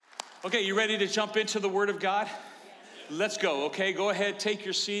Okay, you ready to jump into the Word of God? Let's go, okay? Go ahead, take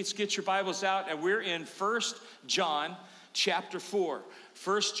your seats, get your Bibles out, and we're in 1 John chapter 4.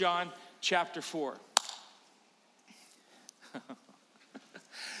 1 John chapter 4.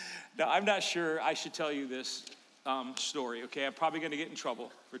 Now, I'm not sure I should tell you this story, okay? I'm probably going to get in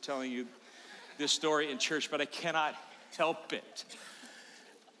trouble for telling you this story in church, but I cannot help it.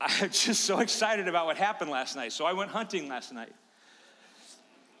 I'm just so excited about what happened last night. So I went hunting last night.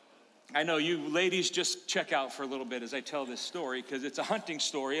 I know you ladies just check out for a little bit as I tell this story because it's a hunting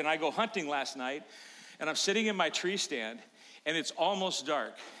story. And I go hunting last night, and I'm sitting in my tree stand, and it's almost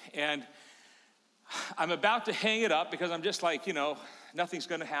dark. And I'm about to hang it up because I'm just like, nothing's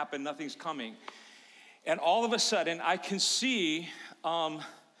going to happen, nothing's coming. And all of a sudden, I can see,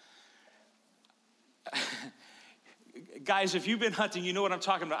 guys, if you've been hunting, you know what I'm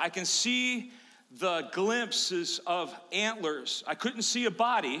talking about. I can see the glimpses of antlers. I couldn't see a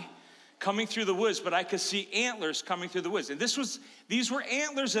body coming through the woods, but I could see antlers coming through the woods. And these were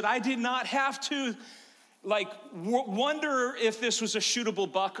antlers that I did not have to wonder if this was a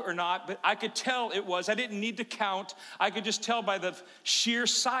shootable buck or not, but I could tell it was. I didn't need to count. I could just tell by the sheer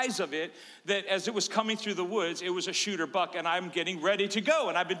size of it that as it was coming through the woods, it was a shooter buck, and I'm getting ready to go.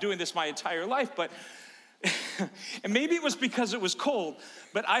 And I've been doing this my entire life, but and maybe it was because it was cold,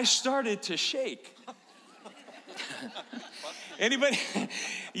 but I started to shake. Anybody?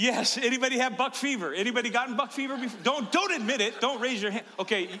 Yes. Anybody have buck fever? Anybody gotten buck fever before? Don't admit it. Don't raise your hand.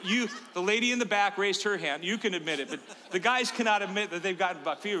 Okay, the lady in the back raised her hand. You can admit it, but the guys cannot admit that they've gotten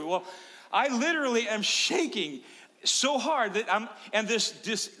buck fever. Well, I literally am shaking so hard that and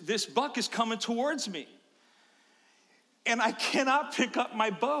this buck is coming towards me, and I cannot pick up my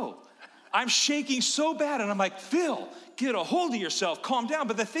bow. I'm shaking so bad, and I'm like, Phil, get a hold of yourself, calm down.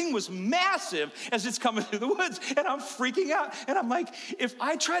 But the thing was massive as it's coming through the woods, and I'm freaking out. And I'm like, if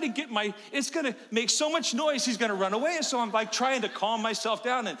I try to it's gonna make so much noise, he's gonna run away. And so I'm like trying to calm myself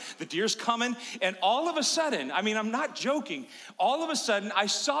down, and the deer's coming. And all of a sudden, I'm not joking, all of a sudden, I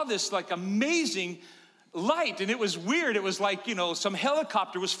saw this amazing light, and it was weird. It was like, some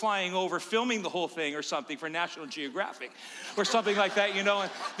helicopter was flying over filming the whole thing or something for National Geographic or something like that, and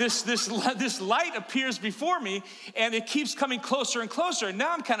this light appears before me, and it keeps coming closer and closer. And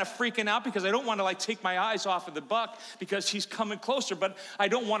now I'm kind of freaking out because I don't want to take my eyes off of the buck because he's coming closer, but I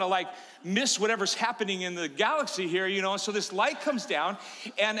don't want to miss whatever's happening in the galaxy here, And so this light comes down,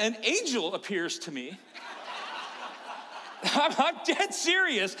 and an angel appears to me. I'm dead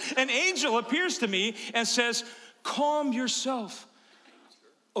serious. An angel appears to me and says, "Calm yourself,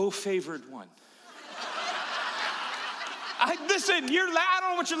 O favored one." Listen, I don't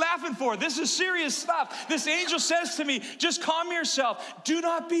know what you're laughing for. This is serious stuff. This angel says to me, just calm yourself. Do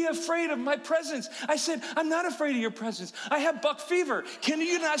not be afraid of my presence. I said, I'm not afraid of your presence. I have buck fever. Can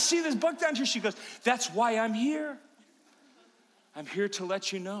you not see this buck down here? She goes, that's why I'm here. I'm here to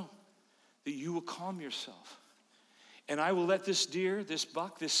let you know that you will calm yourself. And I will let this deer, this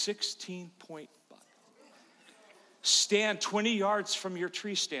buck, this 16-point buck, stand 20 yards from your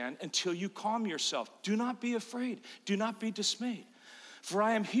tree stand until you calm yourself. Do not be afraid. Do not be dismayed. For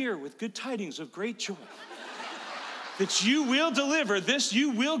I am here with good tidings of great joy. That you will deliver this,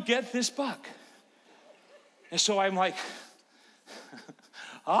 you will get this buck. And so I'm like,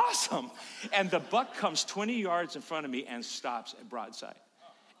 awesome. And the buck comes 20 yards in front of me and stops at broadside.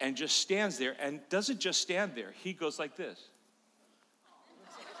 And just stands there, and doesn't just stand there. He goes like this.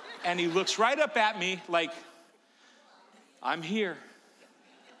 And he looks right up at me like, I'm here.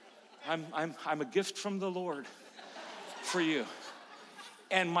 I'm a gift from the Lord for you.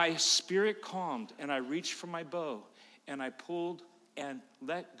 And my spirit calmed, and I reached for my bow, and I pulled and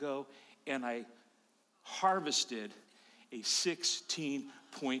let go, and I harvested a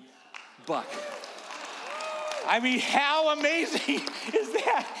 16-point buck. How amazing is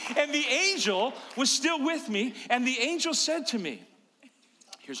that? And the angel was still with me, and the angel said to me,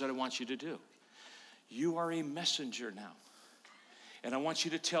 here's what I want you to do. You are a messenger now. And I want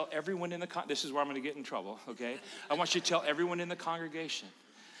you to tell everyone in the this is where I'm going to get in trouble, okay? I want you to tell everyone in the congregation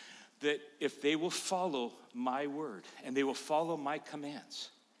that if they will follow my word and they will follow my commands,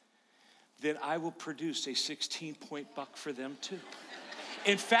 then I will produce a 16-point buck for them too.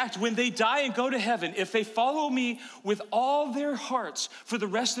 In fact, when they die and go to heaven, if they follow me with all their hearts for the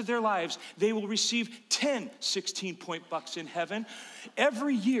rest of their lives, they will receive 10 16-point bucks in heaven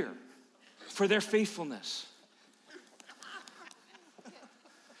every year for their faithfulness.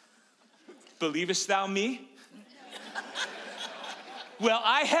 Believest thou me? Well,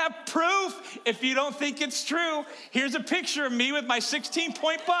 I have proof. If you don't think it's true, here's a picture of me with my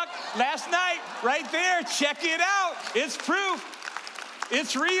 16-point buck last night, right there. Check it out. It's proof.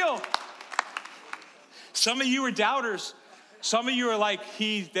 It's real. Some of you are doubters. Some of you are like,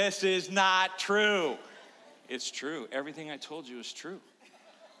 this is not true. It's true. Everything I told you is true.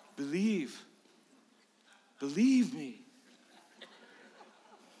 Believe. Believe me.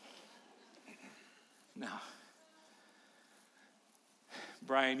 Now,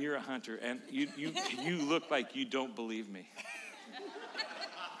 Brian, you're a hunter, and you look like you don't believe me.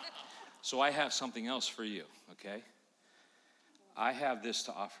 So I have something else for you, okay? I have this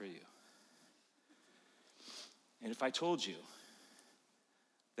to offer you. And if I told you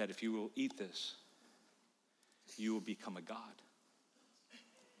that if you will eat this, you will become a god,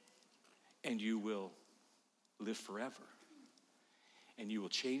 and you will live forever, and you will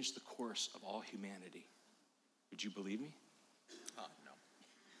change the course of all humanity, would you believe me? No.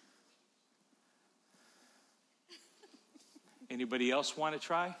 Anybody else want to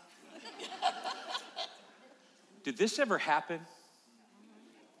try? Did this ever happen?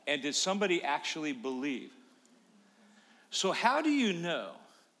 And did somebody actually believe? So how do you know?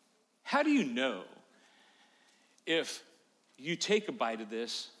 How do you know if you take a bite of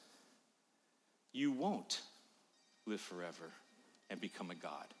this, you won't live forever and become a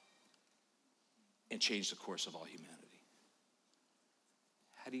god and change the course of all humanity?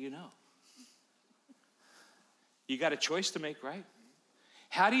 How do you know? You got a choice to make, right?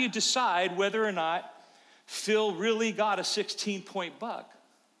 How do you decide whether or not Phil really got a 16-point buck?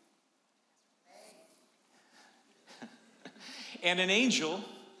 And an angel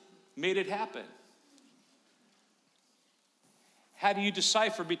made it happen. How do you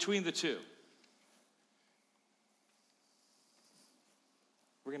decipher between the two?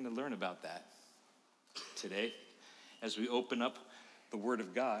 We're going to learn about that today as we open up the Word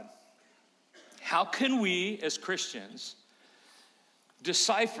of God. How can we, as Christians,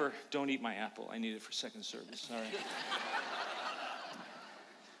 decipher? Don't eat my apple. I need it for second service. All right.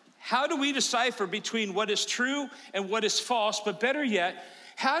 How do we decipher between what is true and what is false? But better yet,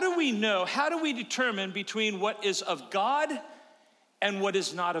 how do we know, how do we determine between what is of God and what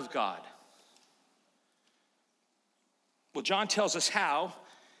is not of God? Well, John tells us how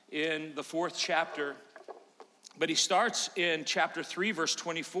in the 4th chapter, but he starts in chapter 3, verse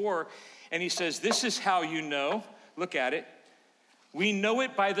 24, and he says, this is how you know. Look at it. We know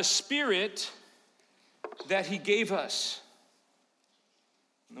it by the Spirit that he gave us.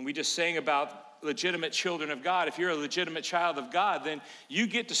 And we just sang about legitimate children of God. If you're a legitimate child of God, then you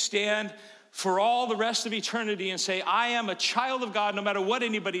get to stand for all the rest of eternity and say, I am a child of God no matter what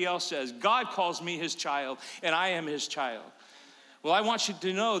anybody else says. God calls me his child, and I am his child. Well, I want you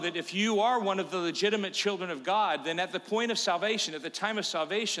to know that if you are one of the legitimate children of God, then at the point of salvation, at the time of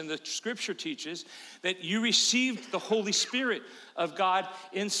salvation, the scripture teaches that you received the Holy Spirit of God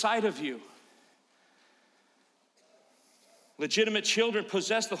inside of you. Legitimate children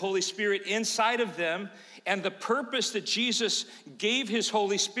possess the Holy Spirit inside of them, and the purpose that Jesus gave his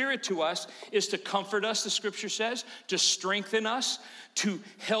Holy Spirit to us is to comfort us, the scripture says, to strengthen us, to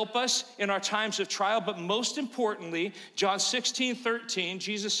help us in our times of trial. But most importantly, John 16:13,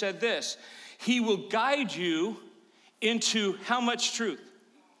 Jesus said this, he will guide you into how much truth?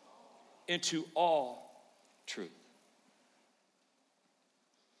 Into all truth.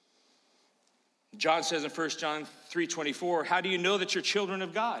 John says in 1 John 3:24, how do you know that you're children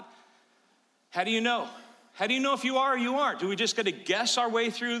of God? How do you know? How do you know if you are or you aren't? Do we just got to guess our way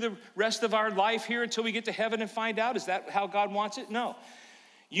through the rest of our life here until we get to heaven and find out? Is that how God wants it? No.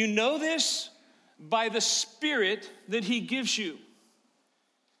 You know this by the Spirit that he gives you.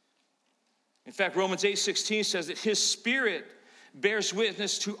 In fact, Romans 8:16 says that his Spirit bears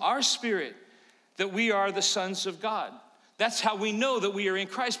witness to our spirit that we are the sons of God. That's how we know that we are in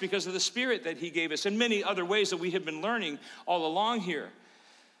Christ, because of the Spirit that he gave us, and many other ways that we have been learning all along here.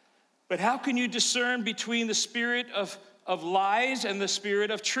 But how can you discern between the spirit of lies and the spirit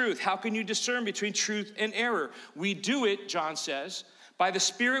of truth? How can you discern between truth and error? We do it, John says, by the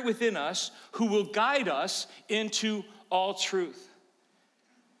Spirit within us, who will guide us into all truth.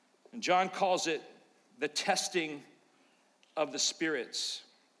 And John calls it the testing of the spirits.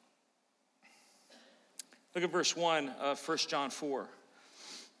 Look at verse 1 of 1 John 4.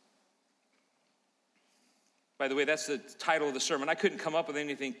 By the way, that's the title of the sermon. I couldn't come up with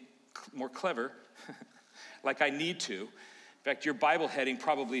anything more clever, like I need to. In fact, your Bible heading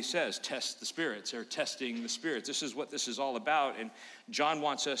probably says, test the spirits, or testing the spirits. This is what this is all about, and John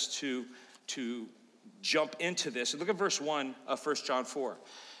wants us to jump into this. And look at verse 1 of 1 John 4.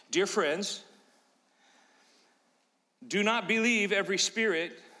 Dear friends, do not believe every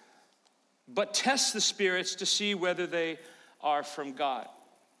spirit, but test the spirits to see whether they are from God.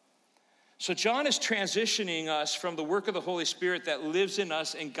 So John is transitioning us from the work of the Holy Spirit that lives in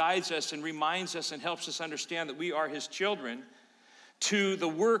us and guides us and reminds us and helps us understand that we are his children, to the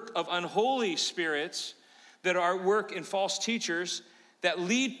work of unholy spirits that are at work in false teachers that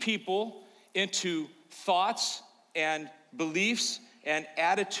lead people into thoughts and beliefs and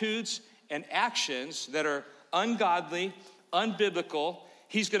attitudes and actions that are ungodly, unbiblical.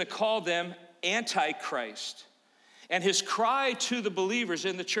 He's going to call them antichrist. And his cry to the believers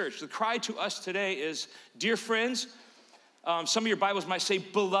in the church, the cry to us today is, dear friends, some of your Bibles might say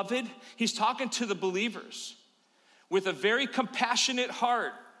beloved. He's talking to the believers with a very compassionate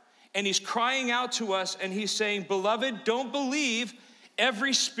heart. And he's crying out to us and he's saying, beloved, don't believe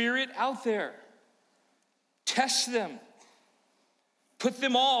every spirit out there. Test them. Put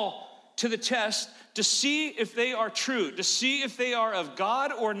them all to the test to see if they are true, to see if they are of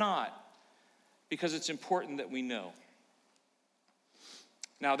God or not, because it's important that we know.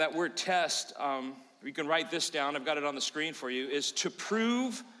 Now, that word test, you can write this down, I've got it on the screen for you, is to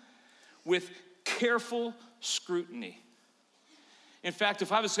prove with careful scrutiny. In fact,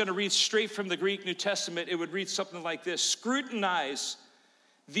 if I was going to read straight from the Greek New Testament, it would read something like this: scrutinize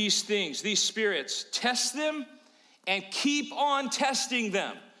these things, these spirits, test them and keep on testing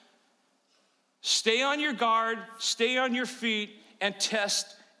them. Stay on your guard, stay on your feet, and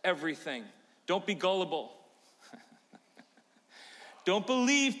test everything. Don't be gullible. Don't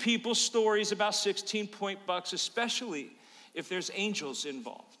believe people's stories about 16-point bucks, especially if there's angels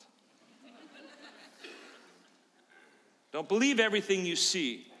involved. Don't believe everything you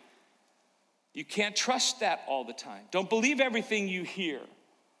see. You can't trust that all the time. Don't believe everything you hear.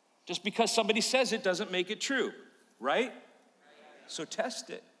 Just because somebody says it doesn't make it true, right? So test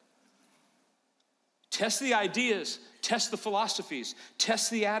it. Test the ideas, test the philosophies,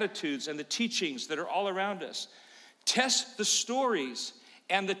 test the attitudes and the teachings that are all around us. Test the stories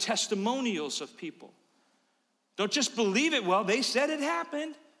and the testimonials of people. Don't just believe it. Well, they said it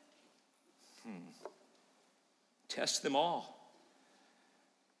happened. Test them all.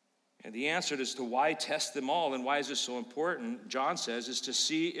 And the answer as to why test them all and why is this so important, John says, is to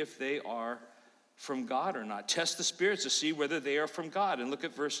see if they are from God or not. Test the spirits to see whether they are from God. And look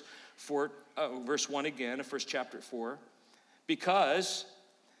at verse 1 again of 1 chapter 4. Because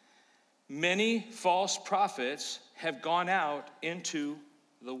many false prophets have gone out into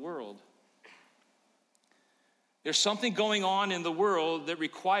the world. There's something going on in the world that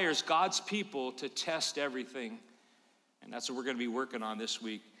requires God's people to test everything. And that's what we're going to be working on this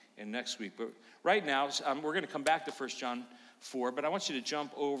week and next week. But right now, we're going to come back to 1 John 4, but I want you to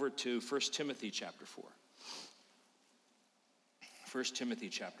jump over to 1 Timothy chapter 4. 1 Timothy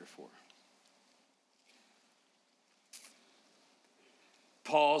chapter 4.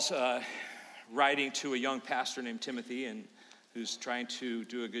 Paul's writing to a young pastor named Timothy, and who's trying to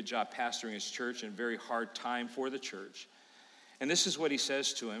do a good job pastoring his church in a very hard time for the church. And this is what he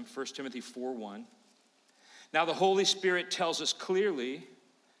says to him, 1 Timothy 4:1. Now the Holy Spirit tells us clearly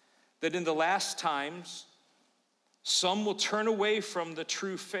that in the last times, some will turn away from the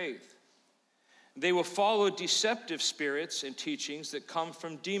true faith. They will follow deceptive spirits and teachings that come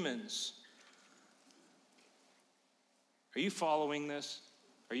from demons. Are you following this?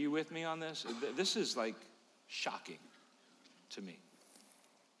 Are you with me on this? This is like shocking to me.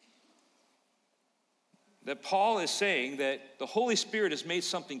 That Paul is saying that the Holy Spirit has made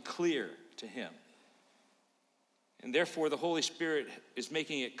something clear to him. And therefore, the Holy Spirit is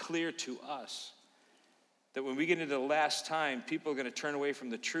making it clear to us that when we get into the last time, people are going to turn away from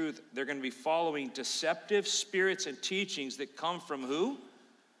the truth. They're going to be following deceptive spirits and teachings that come from who?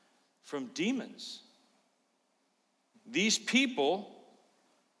 From demons. These people,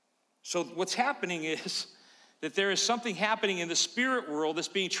 so what's happening is that there is something happening in the spirit world that's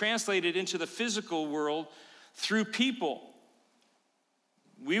being translated into the physical world through people.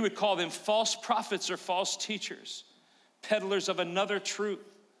 We would call them false prophets or false teachers, peddlers of another truth.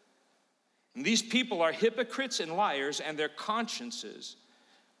 And these people are hypocrites and liars, and their consciences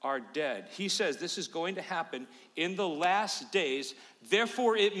are dead. He says this is going to happen in the last days.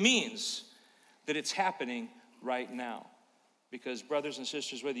 Therefore, it means that it's happening right now. Because, brothers and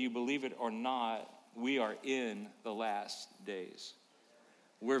sisters, whether you believe it or not, we are in the last days.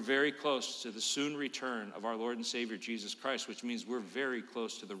 We're very close to the soon return of our Lord and Savior Jesus Christ, which means we're very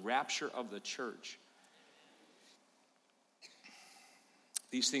close to the rapture of the church.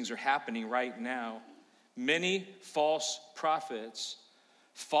 These things are happening right now. Many false prophets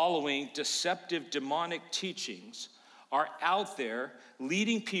following deceptive demonic teachings are out there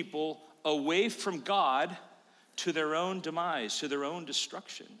leading people away from God to their own demise, to their own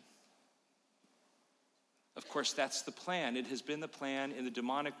destruction. Of course, that's the plan. It has been the plan in the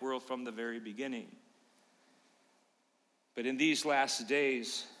demonic world from the very beginning. But in these last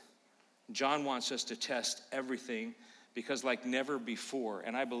days, John wants us to test everything because like never before,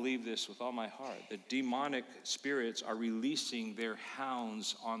 and I believe this with all my heart, the demonic spirits are releasing their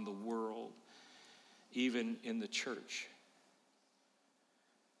hounds on the world, even in the church.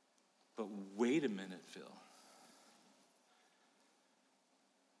 But wait a minute, Phil.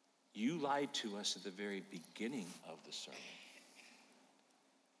 You lied to us at the very beginning of the sermon.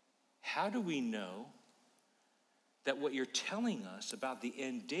 How do we know that what you're telling us about the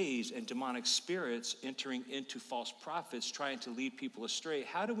end days and demonic spirits entering into false prophets, trying to lead people astray,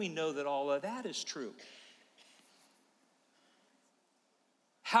 how do we know that all of that is true?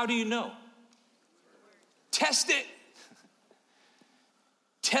 How do you know? Test it.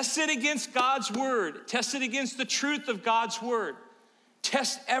 Test it against God's word. Test it against the truth of God's word.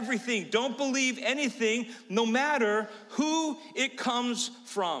 Test everything. Don't believe anything, no matter who it comes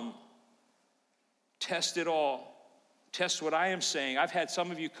from. Test it all. Test what I am saying. I've had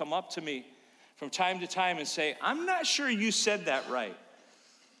some of you come up to me from time to time and say, I'm not sure you said that right.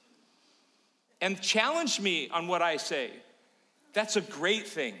 And challenge me on what I say. That's a great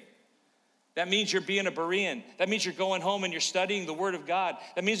thing. That means you're being a Berean. That means you're going home and you're studying the Word of God.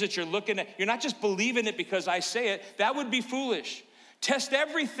 That means that you're not just believing it because I say it. That would be foolish. Test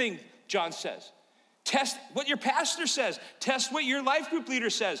everything, John says. Test what your pastor says. Test what your life group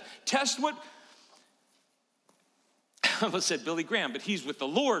leader says. Test what, I almost said Billy Graham, but he's with the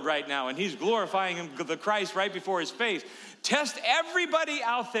Lord right now and he's glorifying him, the Christ right before his face. Test everybody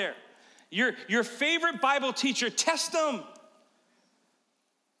out there. Your favorite Bible teacher, test them.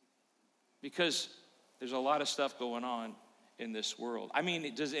 Because there's a lot of stuff going on in this world. I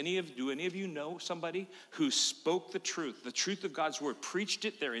mean, do any of you know somebody who spoke the truth of God's word, preached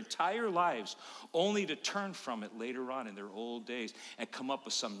it their entire lives, only to turn from it later on in their old days and come up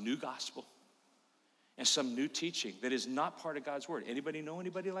with some new gospel and some new teaching that is not part of God's word? Anybody know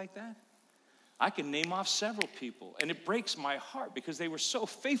anybody like that? I can name off several people, and it breaks my heart because they were so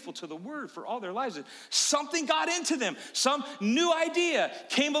faithful to the word for all their lives. And something got into them. Some new idea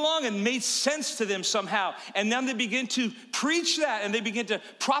came along and made sense to them somehow. And then they begin to preach that, and they begin to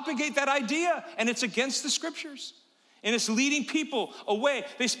propagate that idea, and it's against the scriptures. And it's leading people away.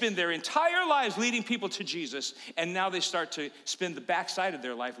 They spend their entire lives leading people to Jesus, and now they start to spend the backside of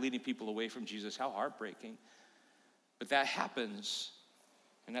their life leading people away from Jesus. How heartbreaking. But that happens.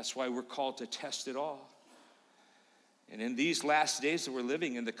 And that's why we're called to test it all. And in these last days that we're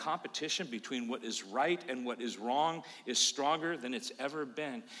living in, the competition between what is right and what is wrong is stronger than it's ever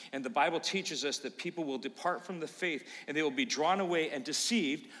been. And the Bible teaches us that people will depart from the faith and they will be drawn away and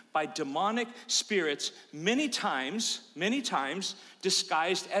deceived by demonic spirits, many times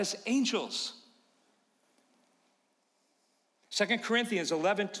disguised as angels. 2 Corinthians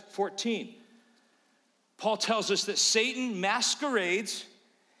 11:14. Paul tells us that Satan masquerades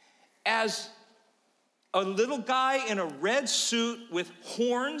as a little guy in a red suit with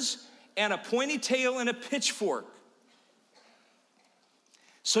horns and a pointy tail and a pitchfork.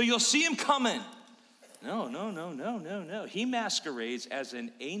 So you'll see him coming. No. He masquerades as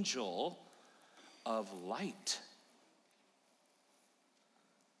an angel of light.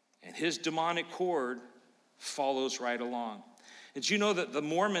 And his demonic cord follows right along. Did you know that the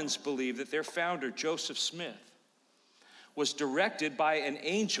Mormons believe that their founder, Joseph Smith, was directed by an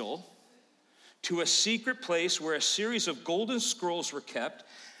angel to a secret place where a series of golden scrolls were kept,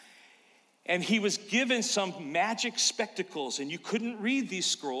 and he was given some magic spectacles, and you couldn't read these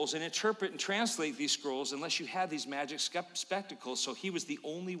scrolls and interpret and translate these scrolls unless you had these magic spectacles. So he was the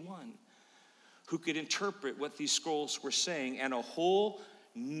only one who could interpret what these scrolls were saying, and a whole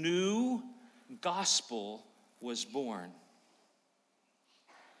new gospel was born.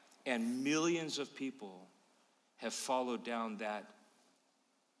 And millions of people have followed down that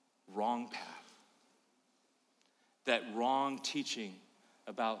wrong path, that wrong teaching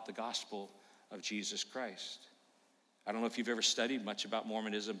about the gospel of Jesus Christ. I don't know if you've ever studied much about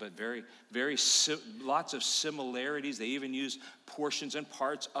Mormonism, but lots of similarities. They even use portions and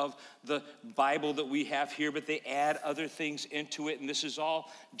parts of the Bible that we have here, but they add other things into it. And this is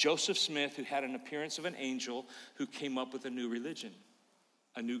all Joseph Smith, who had an appearance of an angel, who came up with a new religion,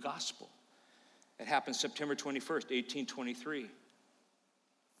 a new gospel. It happened September 21st, 1823.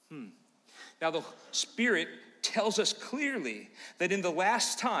 Now the Spirit tells us clearly that in the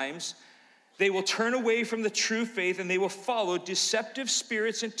last times, they will turn away from the true faith and they will follow deceptive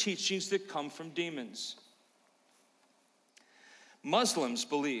spirits and teachings that come from demons. Muslims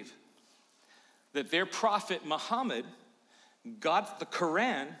believe that their prophet Muhammad got the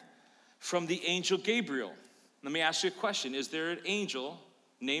Quran from the angel Gabriel. Let me ask you a question. Is there an angel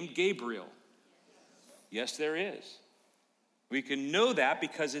named Gabriel? Yes, there is. We can know that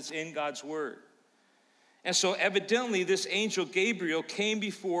because it's in God's word. And so evidently this angel Gabriel came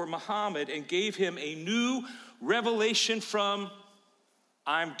before Muhammad and gave him a new revelation from,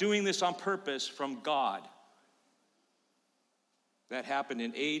 I'm doing this on purpose, from God. That happened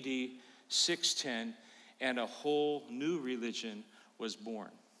in AD 610, and a whole new religion was born.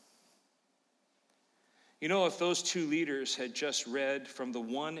 You know, if those two leaders had just read from the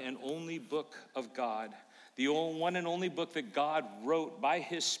one and only book of God, the one and only book that God wrote by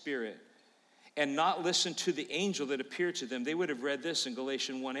his Spirit, and not listened to the angel that appeared to them, they would have read this in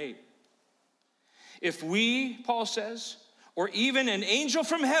Galatians 1:8. If we, Paul says, or even an angel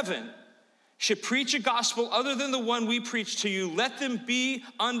from heaven should preach a gospel other than the one we preach to you, let them be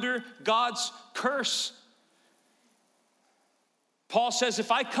under God's curse. Paul says,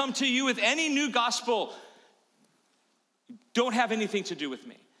 if I come to you with any new gospel, don't have anything to do with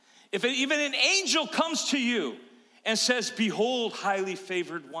me. If even an angel comes to you and says, behold, highly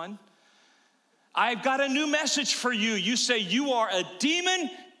favored one, I've got a new message for you. You say you are a demon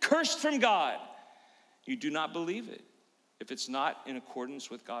cursed from God. You do not believe it if it's not in accordance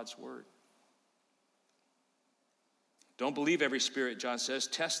with God's word. Don't believe every spirit, John says.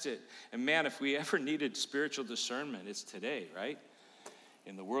 Test it. And man, if we ever needed spiritual discernment, it's today, right?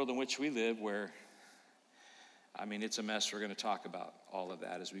 In the world in which we live where, it's a mess. We're going to talk about all of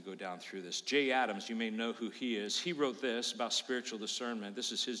that as we go down through this. Jay Adams, you may know who he is. He wrote this about spiritual discernment.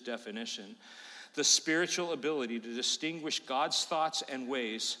 This is his definition. The spiritual ability to distinguish God's thoughts and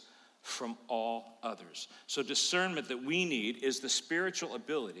ways from all others. So discernment that we need is the spiritual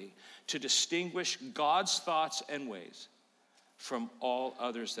ability to distinguish God's thoughts and ways from all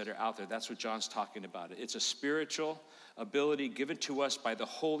others that are out there. That's what John's talking about. It's a spiritual ability given to us by the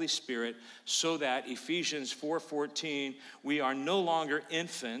Holy Spirit so that, Ephesians 4:14, we are no longer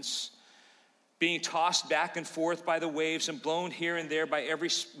infants being tossed back and forth by the waves and blown here and there by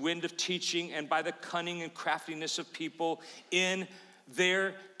every wind of teaching and by the cunning and craftiness of people in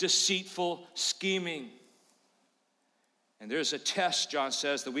their deceitful scheming. And there's a test, John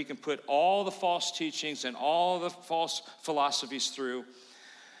says, that we can put all the false teachings and all the false philosophies through.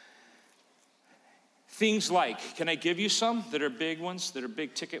 Things like, can I give you some that are big ones, that are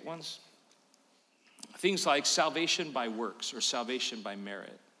big ticket ones? Things like salvation by works or salvation by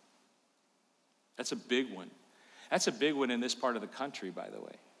merit. That's a big one. That's a big one in this part of the country, by the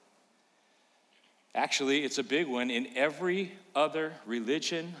way. Actually, it's a big one in every other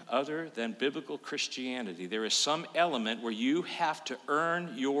religion other than biblical Christianity. There is some element where you have to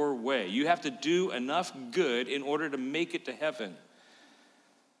earn your way. You have to do enough good in order to make it to heaven.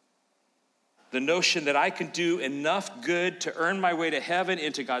 The notion that I can do enough good to earn my way to heaven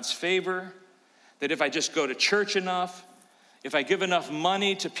into God's favor, that if I just go to church enough, if I give enough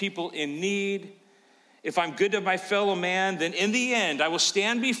money to people in need, if I'm good to my fellow man, then in the end, I will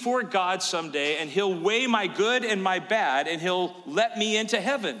stand before God someday and he'll weigh my good and my bad and he'll let me into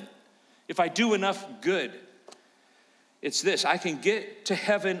heaven if I do enough good. It's this, I can get to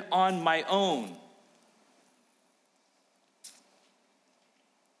heaven on my own.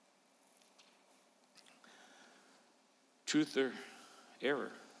 Truth or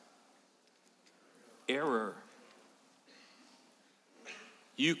error? Error.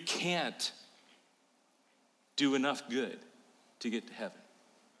 You can't do enough good to get to heaven.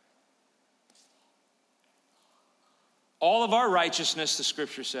 All of our righteousness, the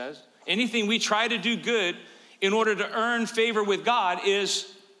scripture says, anything we try to do good in order to earn favor with God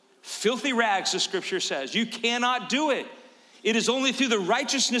is filthy rags, the scripture says. You cannot do it. It is only through the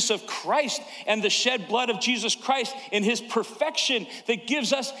righteousness of Christ and the shed blood of Jesus Christ and his perfection that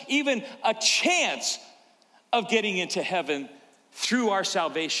gives us even a chance of getting into heaven through our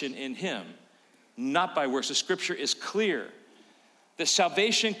salvation in him. Not by works. The scripture is clear that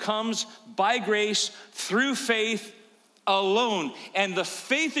salvation comes by grace through faith alone. And the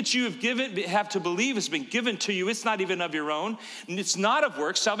faith that you have to believe has been given to you. It's not even of your own. It's not of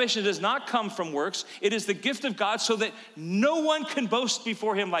works. Salvation does not come from works. It is the gift of God so that no one can boast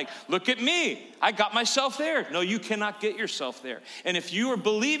before him like, look at me, I got myself there. No, you cannot get yourself there. And if you are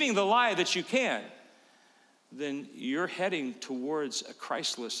believing the lie that you can, then you're heading towards a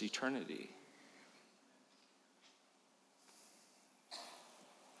Christless eternity.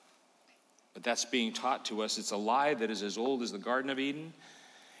 But that's being taught to us. It's a lie that is as old as the Garden of Eden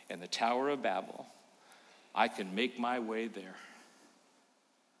and the Tower of Babel. I can make my way there.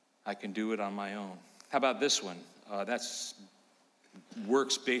 I can do it on my own. How about this one? That's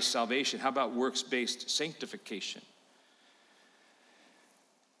works-based salvation. How about works-based sanctification?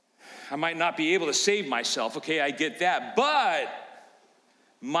 I might not be able to save myself. Okay, I get that. But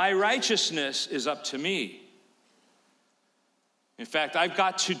my righteousness is up to me. In fact, I've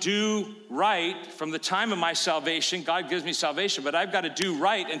got to do right from the time of my salvation. God gives me salvation, but I've got to do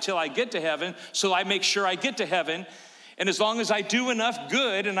right until I get to heaven, so I make sure I get to heaven. And as long as I do enough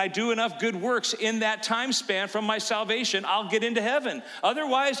good and I do enough good works in that time span from my salvation, I'll get into heaven.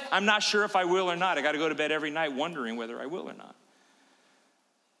 Otherwise, I'm not sure if I will or not. I got to go to bed every night wondering whether I will or not.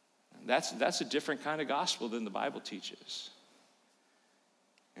 That's a different kind of gospel than the Bible teaches.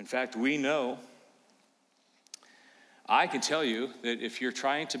 In fact, we know, I can tell you that if you're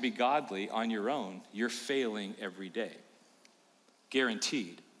trying to be godly on your own, you're failing every day.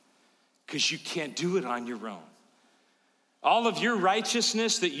 Guaranteed. Because you can't do it on your own. All of your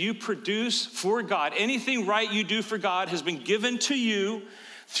righteousness that you produce for God, anything right you do for God has been given to you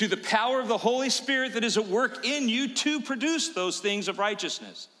through the power of the Holy Spirit that is at work in you to produce those things of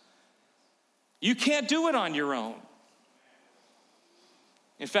righteousness. You can't do it on your own.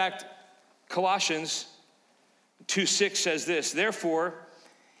 In fact, Colossians 2:6 says this, therefore,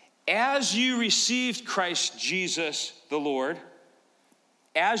 as you received Christ Jesus the Lord,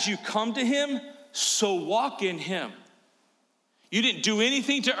 as you come to him, so walk in him. You didn't do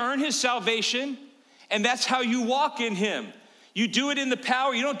anything to earn his salvation, and that's how you walk in him. You do it in the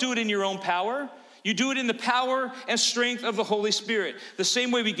power. You don't do it in your own power. You do it in the power and strength of the Holy Spirit. The same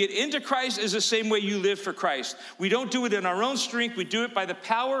way we get into Christ is the same way you live for Christ. We don't do it in our own strength. We do it by the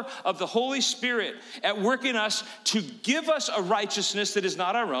power of the Holy Spirit at work in us to give us a righteousness that is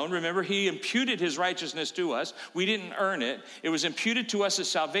not our own. Remember, he imputed his righteousness to us. We didn't earn it. It was imputed to us as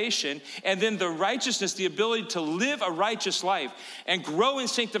salvation. And then the righteousness, the ability to live a righteous life and grow in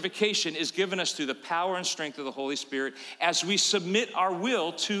sanctification is given us through the power and strength of the Holy Spirit as we submit our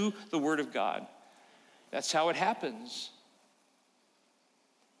will to the Word of God. That's how it happens.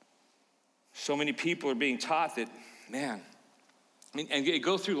 So many people are being taught that, man, and they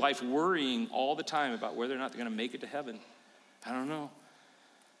go through life worrying all the time about whether or not they're going to make it to heaven. I don't know.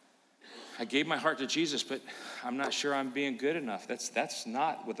 I gave my heart to Jesus, but I'm not sure I'm being good enough. That's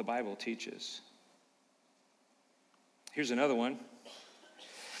not what the Bible teaches. Here's another one.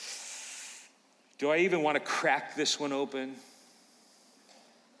 Do I even want to crack this one open?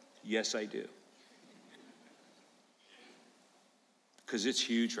 Yes, I do. Because it's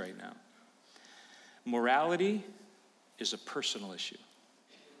huge right now. Morality is a personal issue.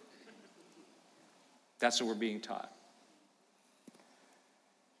 That's what we're being taught.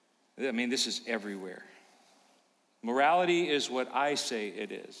 I mean, this is everywhere. Morality is what I say it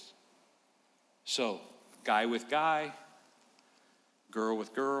is. So, guy with guy, girl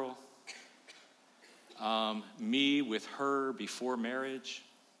with girl, me with her before marriage.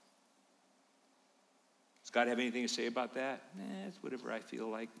 God have anything to say about that? It's whatever I feel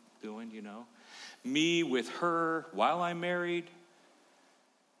like doing, you know. Me with her while I'm married.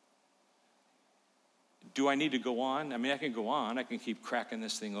 Do I need to go on? I mean, I can go on. I can keep cracking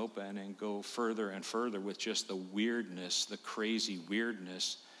this thing open and go further and further with just the weirdness, the crazy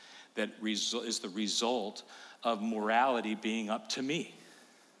weirdness that is the result of morality being up to me.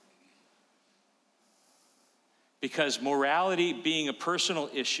 Because morality being a personal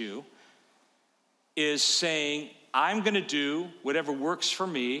issue is saying, I'm going to do whatever works for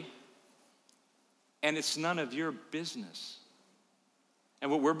me, and it's none of your business. And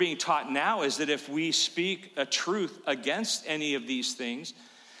what we're being taught now is that if we speak a truth against any of these things,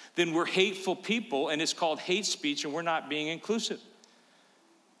 then we're hateful people, and it's called hate speech, and we're not being inclusive.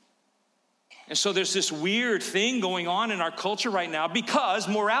 And so there's this weird thing going on in our culture right now because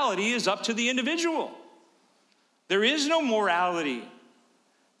morality is up to the individual. There is no morality.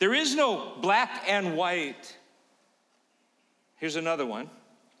 There is no black and white. Here's another one.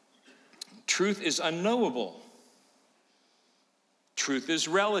 Truth is unknowable. Truth is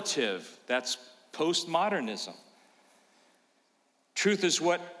relative. That's postmodernism. Truth is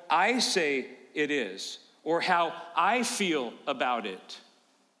what I say it is, or how I feel about it.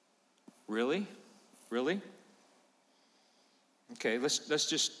 Really? Really? Okay, let's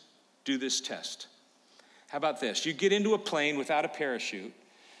just do this test. How about this? You get into a plane without a parachute,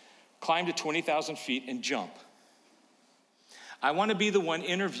 climb to 20,000 feet, and jump. I want to be the one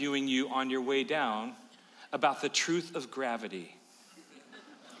interviewing you on your way down about the truth of gravity.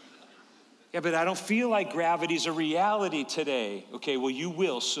 Yeah, but I don't feel like gravity's a reality today. Okay, well, you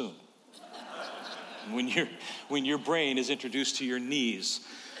will soon. When your brain is introduced to your knees.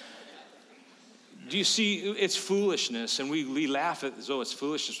 Do you see, it's foolishness, and we laugh at as though it's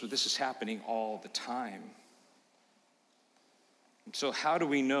foolishness, but this is happening all the time. So how do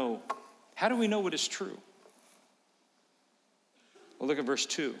we know? How do we know what is true? Well, look at verse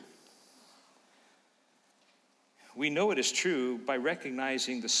 2. We know it is true by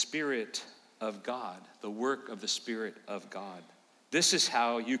recognizing the Spirit of God, the work of the Spirit of God. This is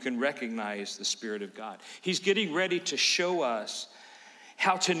how you can recognize the Spirit of God. He's getting ready to show us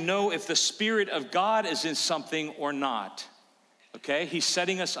how to know if the Spirit of God is in something or not. Okay? He's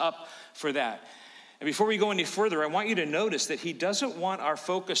setting us up for that. And before we go any further, I want you to notice that he doesn't want our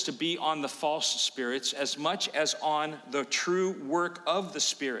focus to be on the false spirits as much as on the true work of the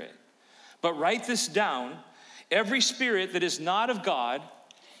Spirit. But write this down. Every spirit that is not of God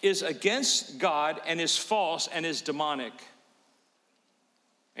is against God and is false and is demonic.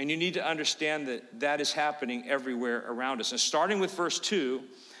 And you need to understand that that is happening everywhere around us. And starting with verse 2,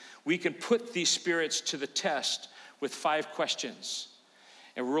 we can put these spirits to the test with 5 questions.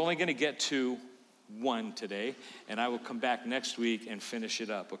 And we're only going to get to 1 today, and I will come back next week and finish it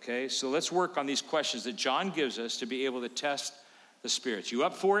up, okay? So let's work on these questions that John gives us to be able to test the spirits. You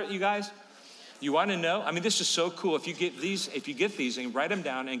up for it, you guys? You want to know? I mean, this is so cool. If you get these and write them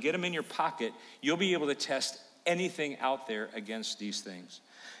down and get them in your pocket, you'll be able to test anything out there against these things.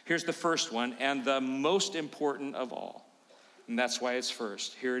 Here's the first one, and the most important of all, and that's why it's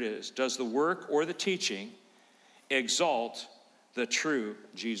first. Here it is. Does the work or the teaching exalt the true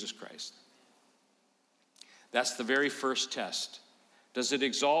Jesus Christ? That's the very first test. Does it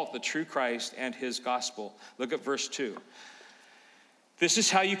exalt the true Christ and his gospel? Look at verse 2. This is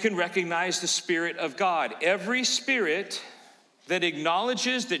how you can recognize the Spirit of God. Every spirit that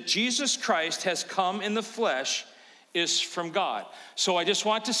acknowledges that Jesus Christ has come in the flesh is from God. So I just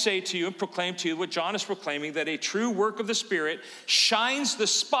want to say to you and proclaim to you what John is proclaiming, that a true work of the Spirit shines the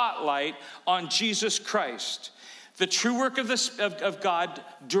spotlight on Jesus Christ. The true work of God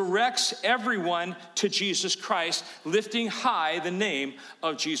directs everyone to Jesus Christ, lifting high the name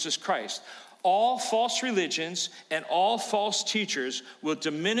of Jesus Christ. All false religions and all false teachers will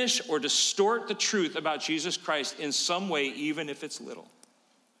diminish or distort the truth about Jesus Christ in some way, even if it's little.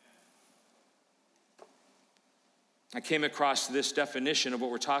 I came across this definition of what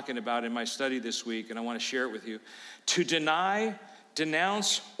we're talking about in my study this week, and I want to share it with you. To deny,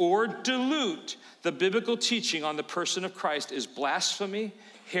 denounce, or dilute the biblical teaching on the person of Christ is blasphemy,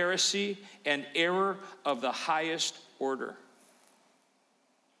 heresy, and error of the highest order.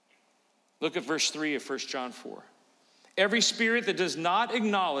 Look at verse 3 of 1 John 4. Every spirit that does not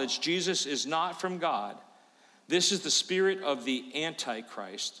acknowledge Jesus is not from God. This is the spirit of the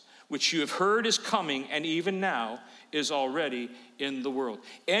Antichrist, which you have heard is coming and even now is already in the world.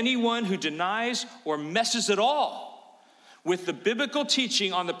 Anyone who denies or messes at all with the biblical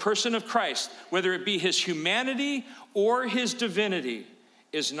teaching on the person of Christ, whether it be his humanity or his divinity,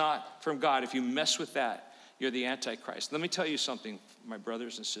 is not from God. If you mess with that, you're the Antichrist. Let me tell you something, my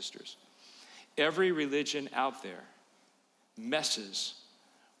brothers and sisters. Every religion out there messes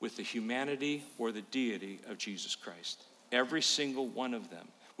with the humanity or the deity of Jesus Christ. Every single one of them,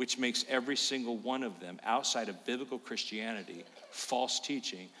 which makes every single one of them, outside of biblical Christianity, false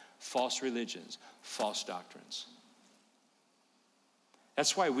teaching, false religions, false doctrines.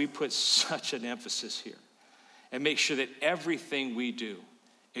 That's why we put such an emphasis here and make sure that everything we do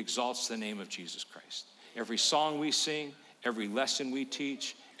exalts the name of Jesus Christ. Every song we sing, every lesson we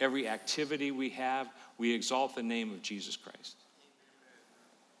teach, every activity we have, we exalt the name of Jesus Christ.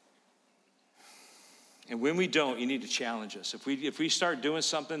 And when we don't, you need to challenge us. If we start doing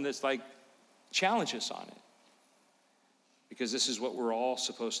something that's like, challenge us on it. Because this is what we're all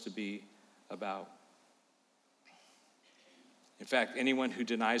supposed to be about. In fact, anyone who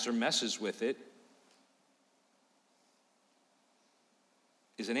denies or messes with it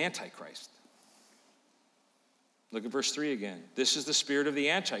is an antichrist. Look at verse 3 again. This is the spirit of the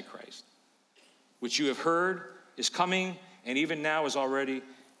Antichrist, which you have heard is coming and even now is already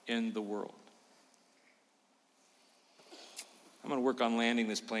in the world. I'm going to work on landing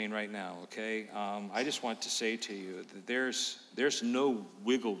this plane right now, okay? I just want to say to you that there's no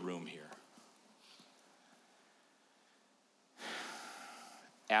wiggle room here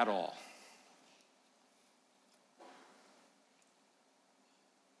at all.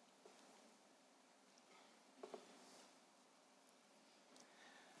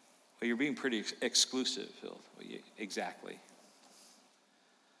 Well, you're being pretty exclusive, Phil. Well, exactly.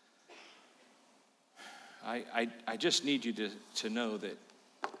 I just need you to know that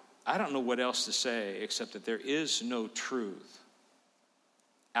I don't know what else to say except that there is no truth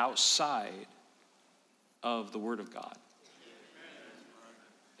outside of the Word of God.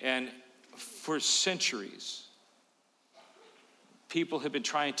 And for centuries, people have been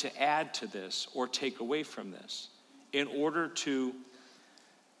trying to add to this or take away from this in order to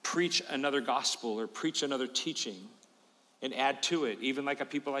preach another gospel or preach another teaching and add to it, even like a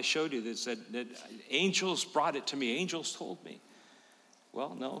people I showed you that said that angels brought it to me. Angels told me.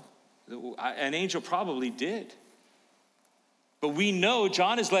 Well, no, an angel probably did. But we know,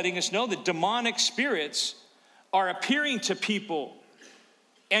 John is letting us know that demonic spirits are appearing to people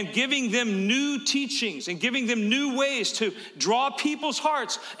and giving them new teachings and giving them new ways to draw people's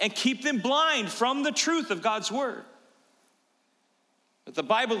hearts and keep them blind from the truth of God's word. But the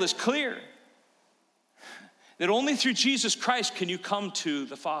Bible is clear that only through Jesus Christ can you come to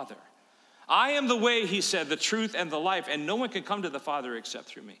the Father. I am the way, he said, the truth and the life, and no one can come to the Father except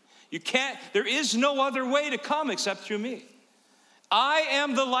through me. You can't, there is no other way to come except through me. I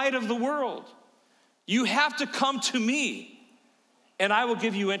am the light of the world. You have to come to me, and I will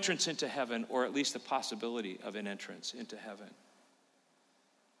give you entrance into heaven, or at least the possibility of an entrance into heaven.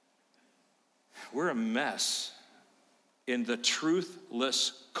 We're a mess in the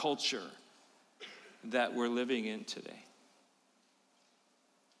truthless culture that we're living in today.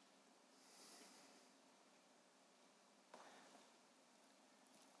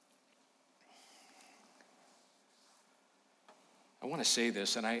 I want to say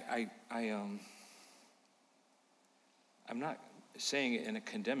this, and I'm not saying it in a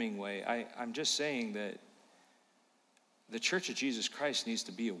condemning way. I'm just saying that the Church of Jesus Christ needs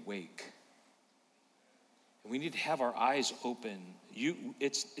to be awake. We need to have our eyes open.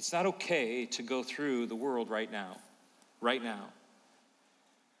 It's not okay to go through the world right now,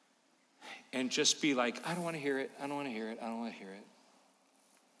 and just be like, I don't want to hear it, I don't want to hear it, I don't want to hear it.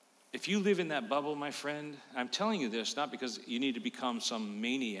 If you live in that bubble, my friend, I'm telling you this, not because you need to become some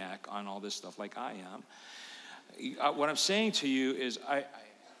maniac on all this stuff like I am. What I'm saying to you is,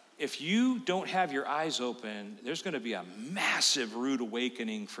 if you don't have your eyes open, there's going to be a massive rude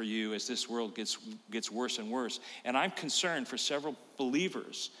awakening for you as this world gets worse and worse. And I'm concerned for several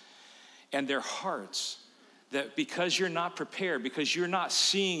believers and their hearts, that because you're not prepared, because you're not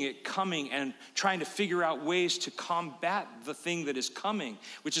seeing it coming and trying to figure out ways to combat the thing that is coming,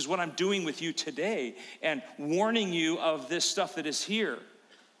 which is what I'm doing with you today, and warning you of this stuff that is here,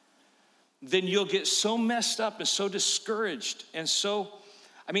 then you'll get so messed up and so discouraged. And so,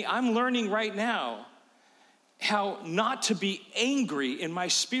 I'm learning right now how not to be angry in my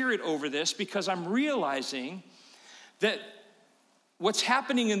spirit over this, because I'm realizing that what's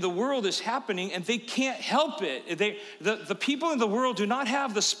happening in the world is happening, and they can't help it. The people in the world do not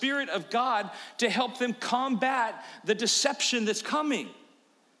have the Spirit of God to help them combat the deception that's coming.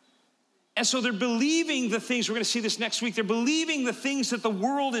 And so they're believing the things, we're going to see this next week, they're believing the things that the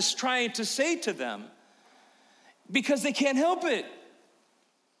world is trying to say to them because they can't help it.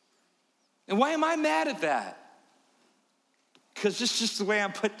 And why am I mad at that? Because it's just the way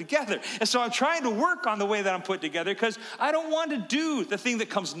I'm put together. And so I'm trying to work on the way that I'm put together, because I don't want to do the thing that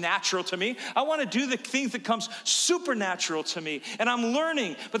comes natural to me. I want to do the things that comes supernatural to me. And I'm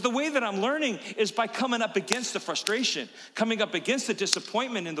learning, but the way that I'm learning is by coming up against the frustration, coming up against the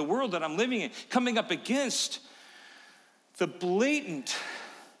disappointment in the world that I'm living in, coming up against the blatant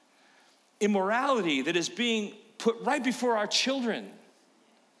immorality that is being put right before our children.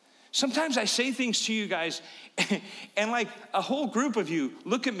 Sometimes I say things to you guys, and like a whole group of you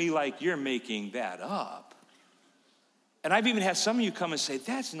look at me like you're making that up. And I've even had some of you come and say,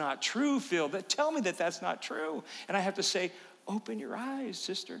 that's not true, Phil. Tell me that that's not true. And I have to say, open your eyes,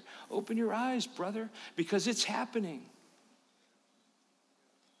 sister. Open your eyes, brother, because it's happening.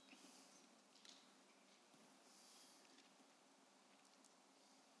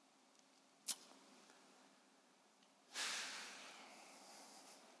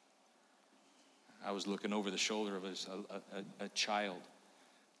 I was looking over the shoulder of a child,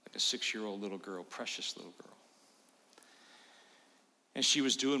 like a 6-year-old little girl, precious little girl. And she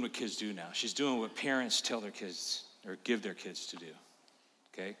was doing what kids do now. She's doing what parents tell their kids or give their kids to do,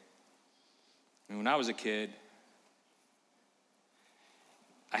 okay? And when I was a kid,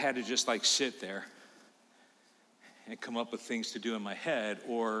 I had to just like sit there and come up with things to do in my head,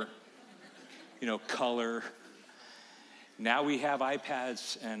 or, color. Now we have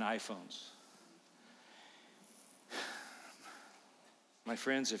iPads and iPhones. My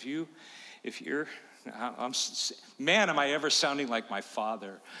friends, if you're, man, am I ever sounding like my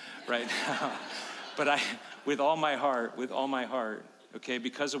father right now? But with all my heart, okay,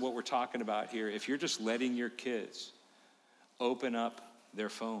 because of what we're talking about here, if you're just letting your kids open up their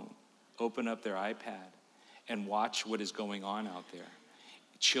phone, open up their iPad, and watch what is going on out there,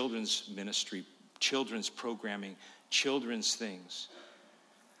 children's ministry, children's programming, children's things.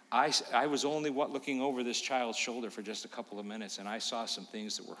 I was only looking over this child's shoulder for just a couple of minutes, and I saw some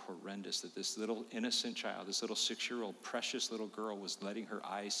things that were horrendous that this little innocent child, this little 6-year-old precious little girl was letting her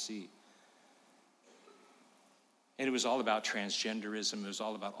eyes see. And it was all about transgenderism. It was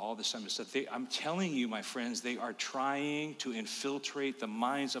all about all this kind of stuff. I'm telling you, my friends, they are trying to infiltrate the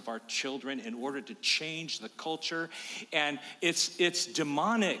minds of our children in order to change the culture. And it's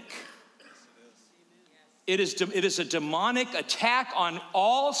demonic. It is a demonic attack on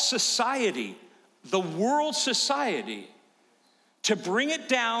all society, the world society, to bring it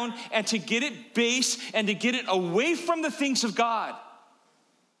down and to get it base and to get it away from the things of God.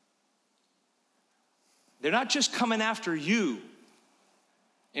 They're not just coming after you.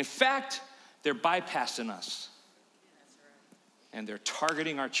 In fact, they're bypassing us. And they're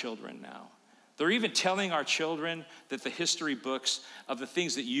targeting our children now. They're even telling our children that the history books of the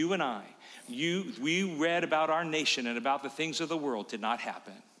things that you and we read about our nation and about the things of the world did not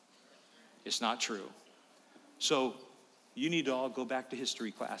happen. It's not true. So you need to all go back to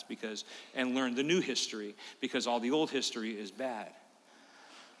history class and learn the new history, because all the old history is bad.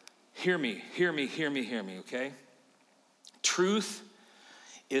 Hear me, okay? Truth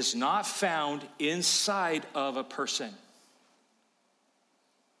is not found inside of a person.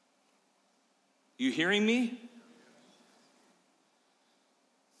 You hearing me?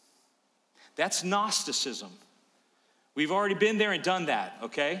 That's Gnosticism. We've already been there and done that,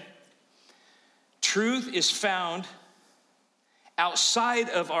 okay? Truth is found outside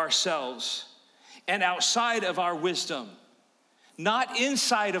of ourselves and outside of our wisdom. Not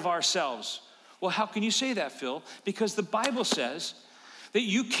inside of ourselves. Well, how can you say that, Phil? Because the Bible says that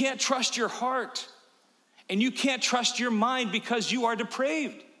you can't trust your heart and you can't trust your mind because you are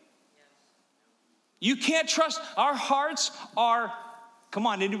depraved. You can't trust. Our hearts are, come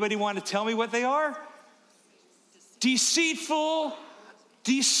on, anybody want to tell me what they are? Deceitful,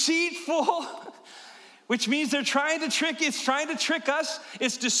 which means it's trying to trick us.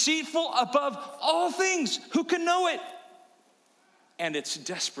 It's deceitful above all things. Who can know it? And it's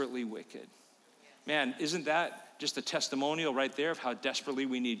desperately wicked. Man, isn't that just a testimonial right there of how desperately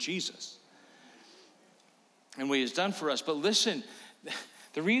we need Jesus and what he's done for us? But listen,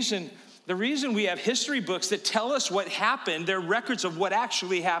 the reason we have history books that tell us what happened, they're records of what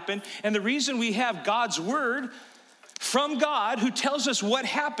actually happened, and the reason we have God's word from God who tells us what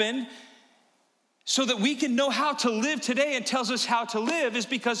happened so that we can know how to live today and tells us how to live is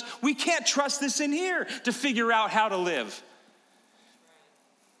because we can't trust this in here to figure out how to live.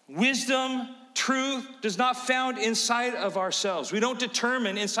 Wisdom, truth does not found inside of ourselves. We don't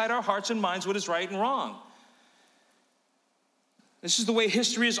determine inside our hearts and minds what is right and wrong. This is the way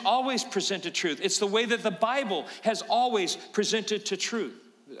history has always presented truth. It's the way that the Bible has always presented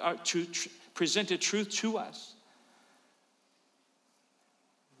presented truth to us.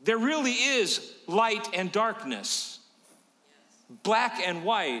 There really is light and darkness, black and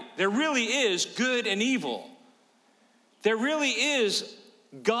white. There really is good and evil. There really is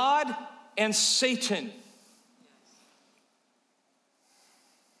God and Satan.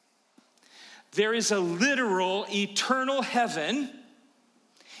 There is a literal eternal heaven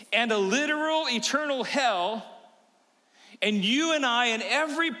and a literal eternal hell, and you and I and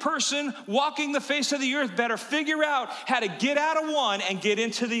every person walking the face of the earth better figure out how to get out of one and get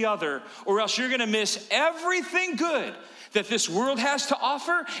into the other, or else you're going to miss everything good that this world has to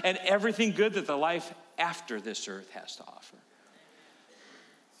offer and everything good that the life after this earth has to offer.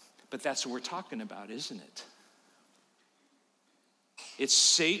 But that's what we're talking about, isn't it? It's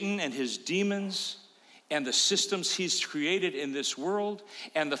Satan and his demons and the systems he's created in this world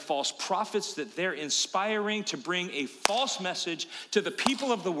and the false prophets that they're inspiring to bring a false message to the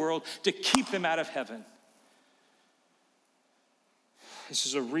people of the world to keep them out of heaven. This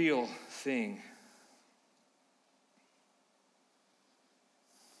is a real thing.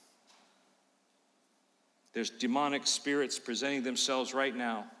 There's demonic spirits presenting themselves right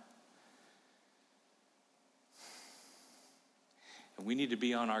now. And we need to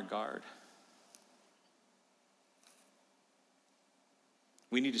be on our guard.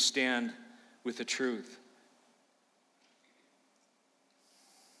 We need to stand with the truth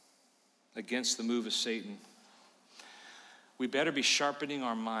against the move of Satan. We better be sharpening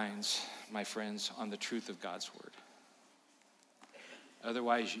our minds, my friends, on the truth of God's word.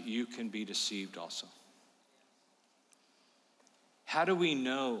 Otherwise, you can be deceived also. How do we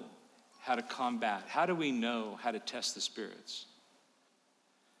know how to combat? How do we know how to test the spirits?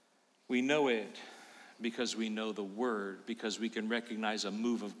 We know it because we know the word, because we can recognize a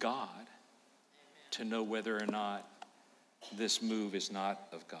move of God to know whether or not this move is not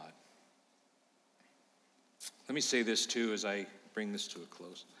of God. Let me say this too as I bring this to a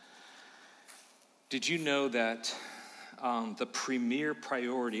close. Did you know that the premier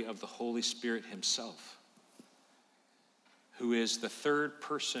priority of the Holy Spirit himself, who is the third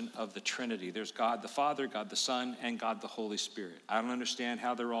person of the Trinity. There's God the Father, God the Son, and God the Holy Spirit. I don't understand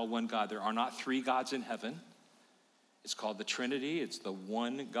how they're all one God. There are not three gods in heaven. It's called the Trinity. It's the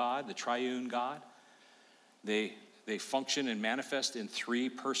one God, the triune God. They function and manifest in three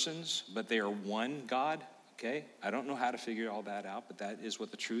persons, but they are one God, okay? I don't know how to figure all that out, but that is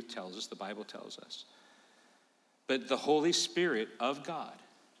what the truth tells us, the Bible tells us. But the Holy Spirit of God,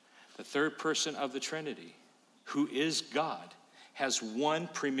 the third person of the Trinity, who is God, has one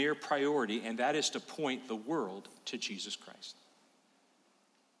premier priority, and that is to point the world to Jesus Christ.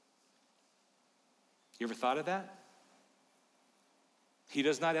 You ever thought of that? He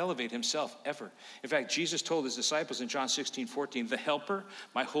does not elevate himself ever. In fact, Jesus told his disciples in John 16:14, the Helper,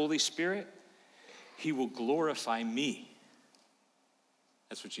 my Holy Spirit, he will glorify me.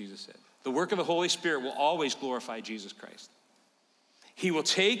 That's what Jesus said. The work of the Holy Spirit will always glorify Jesus Christ. He will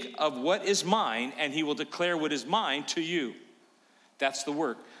take of what is mine and he will declare what is mine to you. That's the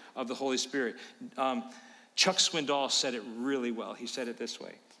work of the Holy Spirit. Chuck Swindoll said it really well. He said it this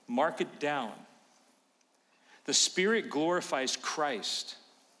way: mark it down. The Spirit glorifies Christ.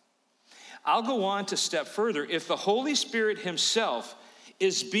 I'll go on to step further. If the Holy Spirit himself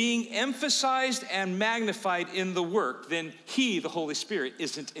is being emphasized and magnified in the work, then he, the Holy Spirit,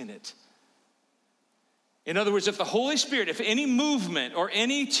 isn't in it. In other words, if the Holy Spirit, if any movement or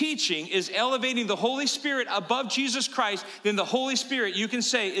any teaching is elevating the Holy Spirit above Jesus Christ, then the Holy Spirit, you can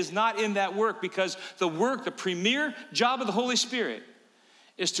say, is not in that work, because the work, the premier job of the Holy Spirit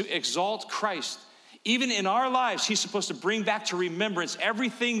is to exalt Christ. Even in our lives, he's supposed to bring back to remembrance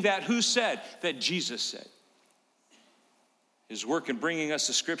everything that who said? That Jesus said. His work in bringing us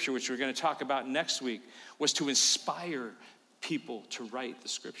the scripture, which we're going to talk about next week, was to inspire people to write the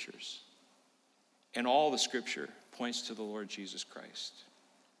scriptures. And all the scripture points to the Lord Jesus Christ.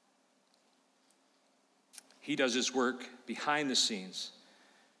 He does his work behind the scenes,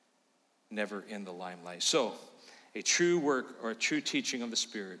 never in the limelight. So, a true work or a true teaching of the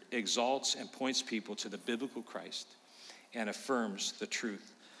Spirit exalts and points people to the biblical Christ and affirms the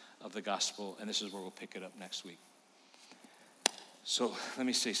truth of the gospel. And this is where we'll pick it up next week. So let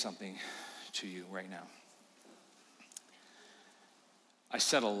me say something to you right now. I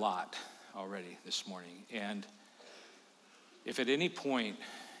said a lot already this morning. And if at any point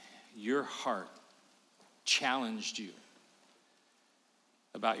your heart challenged you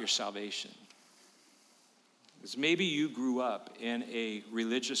about your salvation, because maybe you grew up in a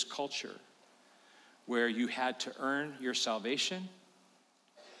religious culture where you had to earn your salvation,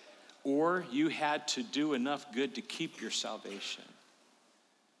 or you had to do enough good to keep your salvation.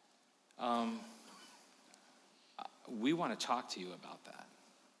 We want to talk to you about that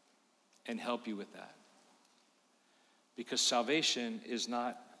and help you with that. Because salvation is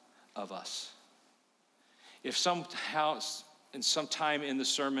not of us. If somehow, in some time in the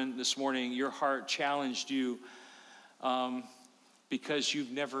sermon this morning, your heart challenged you because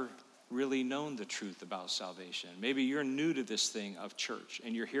you've never really known the truth about salvation. Maybe you're new to this thing of church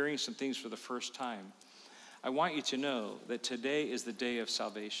and you're hearing some things for the first time. I want you to know that today is the day of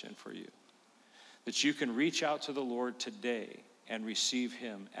salvation for you. That you can reach out to the Lord today and receive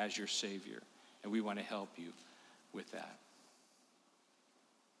him as your Savior. And we want to help you with that.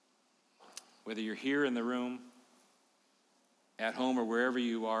 Whether you're here in the room, at home, or wherever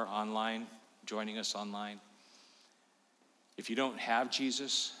you are online, joining us online, if you don't have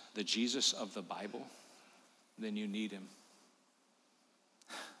Jesus, the Jesus of the Bible, then you need him.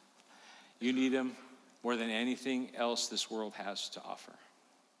 You need him more than anything else this world has to offer.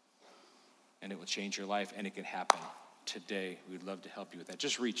 And it will change your life, and it can happen today. We'd love to help you with that.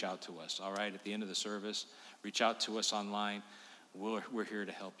 Just reach out to us, all right? At the end of the service, reach out to us online. We're here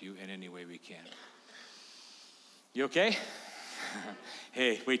to help you in any way we can. You okay?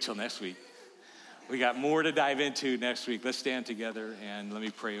 Hey, wait till next week. We got more to dive into next week. Let's stand together and let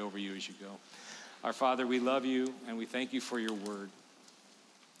me pray over you as you go. Our Father, we love you and we thank you for your word.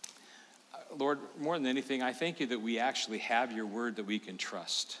 Lord, more than anything, I thank you that we actually have your word that we can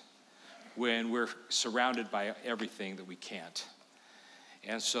trust when we're surrounded by everything that we can't.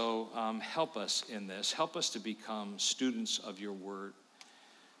 And so help us in this. Help us to become students of your word,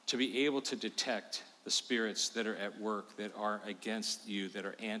 to be able to detect the spirits that are at work, that are against you, that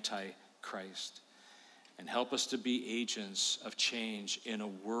are anti-Christ. And help us to be agents of change in a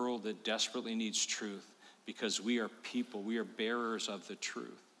world that desperately needs truth, because we are people, we are bearers of the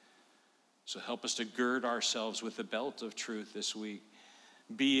truth. So help us to gird ourselves with the belt of truth this week.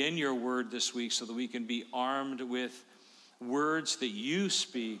 Be in your word this week so that we can be armed with words that you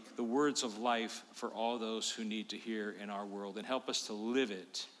speak, the words of life for all those who need to hear in our world. And help us to live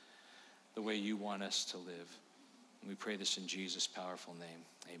it the way you want us to live. And we pray this in Jesus' powerful name.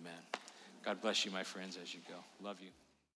 Amen. God bless you, my friends, as you go. Love you.